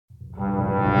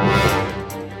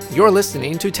You're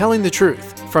listening to Telling the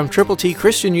Truth from Triple T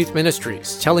Christian Youth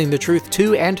Ministries, telling the truth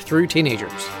to and through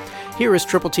teenagers. Here is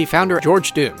Triple T founder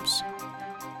George Dooms.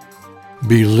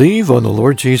 Believe on the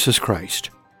Lord Jesus Christ.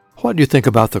 What do you think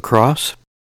about the cross?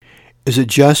 Is it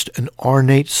just an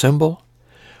ornate symbol?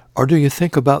 Or do you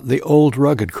think about the old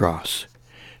rugged cross?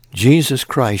 Jesus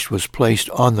Christ was placed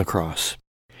on the cross.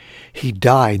 He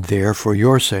died there for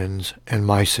your sins and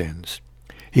my sins.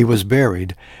 He was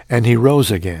buried, and he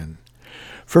rose again.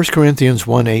 1 Corinthians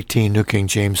 1:18, New King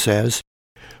James says,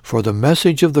 "For the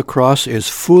message of the cross is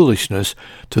foolishness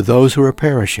to those who are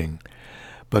perishing,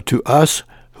 but to us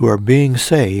who are being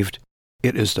saved,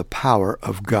 it is the power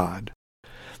of God."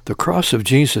 The cross of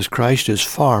Jesus Christ is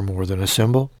far more than a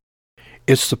symbol.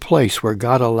 It's the place where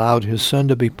God allowed his Son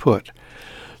to be put,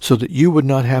 so that you would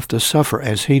not have to suffer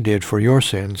as he did for your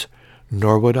sins,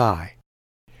 nor would I.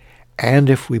 And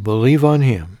if we believe on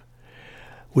him,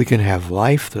 we can have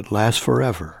life that lasts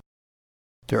forever.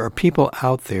 There are people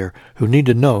out there who need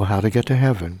to know how to get to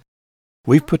heaven.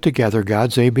 We've put together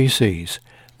God's ABCs.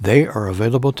 They are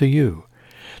available to you.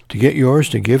 To get yours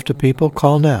to give to people,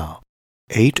 call now.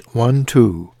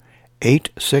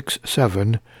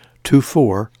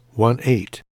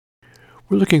 812-867-2418.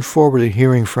 We're looking forward to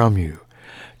hearing from you.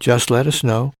 Just let us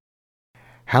know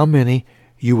how many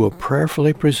you will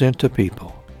prayerfully present to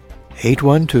people.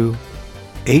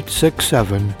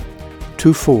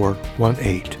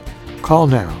 812-867-2418. Call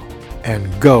now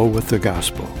and go with the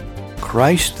gospel.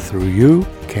 Christ through you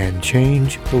can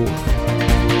change the world.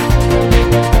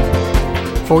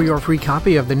 For your free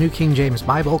copy of the New King James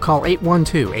Bible, call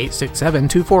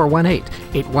 812-867-2418,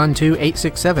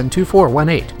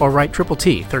 812-867-2418, or write Triple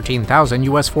T, 13,000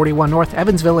 U.S. 41 North,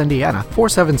 Evansville, Indiana,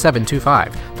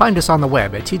 47725. Find us on the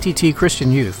web at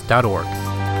tttchristianyouth.org.